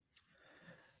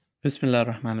Bismillah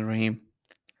ar-Rahman ar-Rahim.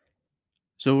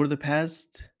 So over the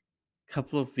past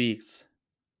couple of weeks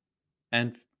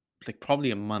and like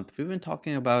probably a month, we've been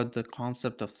talking about the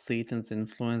concept of Satan's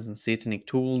influence and satanic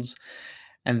tools.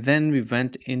 And then we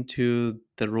went into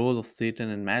the role of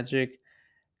Satan in magic.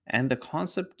 And the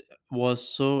concept was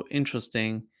so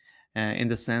interesting in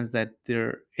the sense that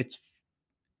it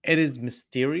is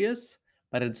mysterious,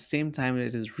 but at the same time,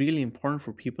 it is really important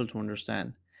for people to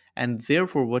understand. And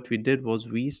therefore, what we did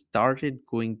was we started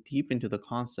going deep into the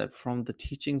concept from the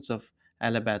teachings of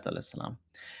Alabat alayhi salam.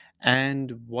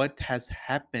 And what has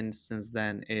happened since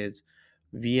then is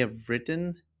we have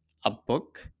written a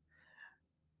book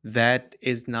that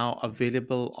is now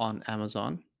available on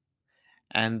Amazon.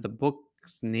 And the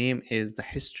book's name is The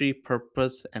History,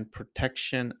 Purpose, and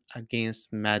Protection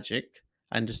Against Magic,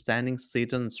 Understanding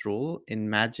Satan's Role in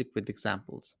Magic with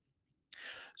Examples.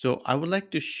 So I would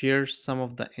like to share some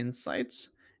of the insights,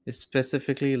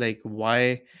 specifically like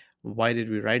why did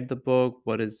we write the book,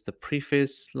 what is the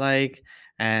preface like,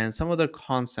 and some other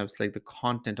concepts like the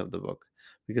content of the book,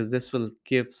 because this will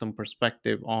give some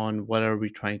perspective on what are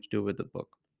we trying to do with the book.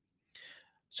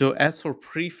 So, as for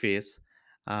preface,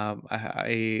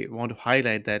 I want to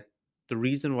highlight that the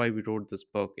reason why we wrote this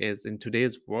book is in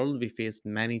today's world, we face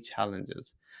many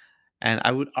challenges. And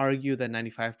I would argue that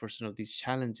 95% of these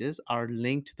challenges are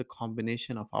linked to the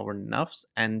combination of our nafs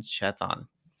and shaitan.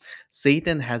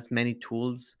 Satan has many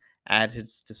tools at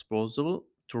his disposal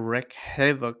to wreak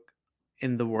havoc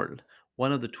in the world.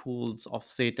 One of the tools of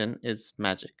Satan is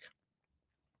magic.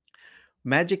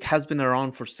 Magic has been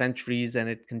around for centuries and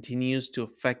it continues to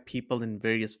affect people in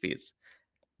various ways.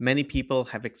 Many people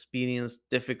have experienced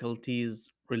difficulties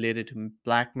related to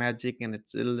black magic and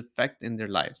its ill effect in their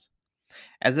lives.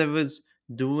 As I was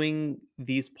doing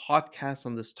these podcasts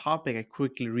on this topic, I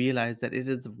quickly realized that it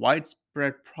is a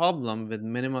widespread problem with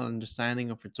minimal understanding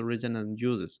of its origin and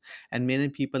uses, and many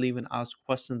people even ask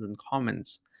questions and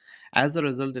comments. As a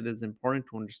result, it is important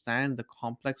to understand the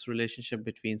complex relationship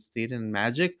between Satan and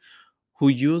magic, who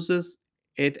uses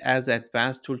it as an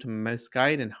advanced tool to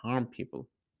misguide and harm people.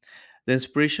 The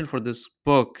inspiration for this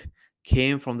book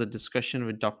came from the discussion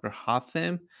with Dr.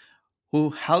 Hatem,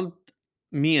 who helped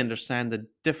me understand the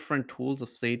different tools of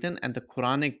Satan and the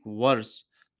Quranic verse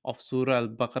of Surah Al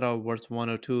Baqarah, verse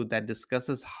 102, that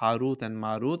discusses Harut and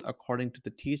Marut according to the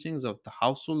teachings of the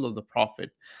household of the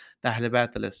Prophet, the Ahlul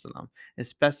Bayt, salam,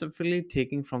 specifically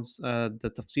taking from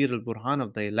the Tafsir al Burhan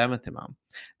of the 11th Imam.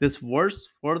 This verse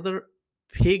further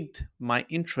piqued my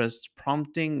interest,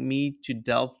 prompting me to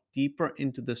delve deeper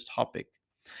into this topic.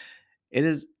 It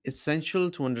is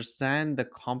essential to understand the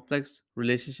complex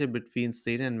relationship between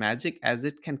Satan and magic as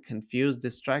it can confuse,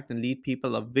 distract, and lead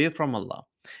people away from Allah.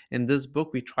 In this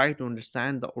book, we try to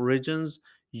understand the origins,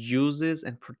 uses,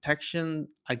 and protection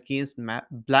against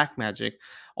black magic,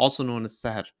 also known as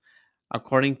Sehar,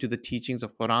 according to the teachings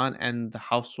of Quran and the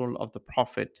household of the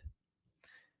Prophet.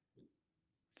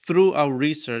 Through our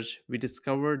research, we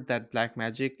discovered that black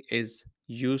magic is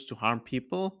used to harm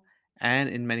people and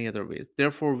in many other ways.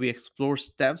 Therefore, we explore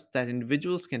steps that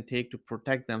individuals can take to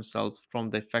protect themselves from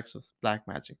the effects of black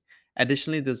magic.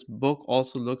 Additionally, this book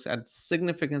also looks at the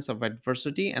significance of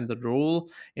adversity and the role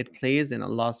it plays in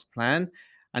Allah's plan.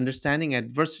 Understanding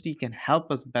adversity can help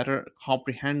us better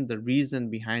comprehend the reason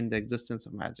behind the existence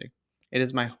of magic. It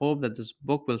is my hope that this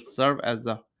book will serve as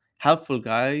a helpful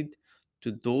guide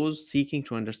to those seeking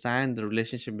to understand the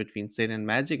relationship between Satan and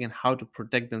magic and how to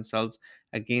protect themselves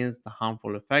against the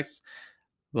harmful effects.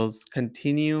 Will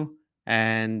continue,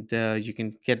 and you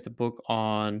can get the book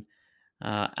on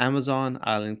Amazon.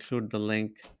 I'll include the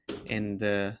link in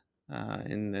the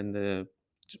in the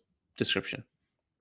description.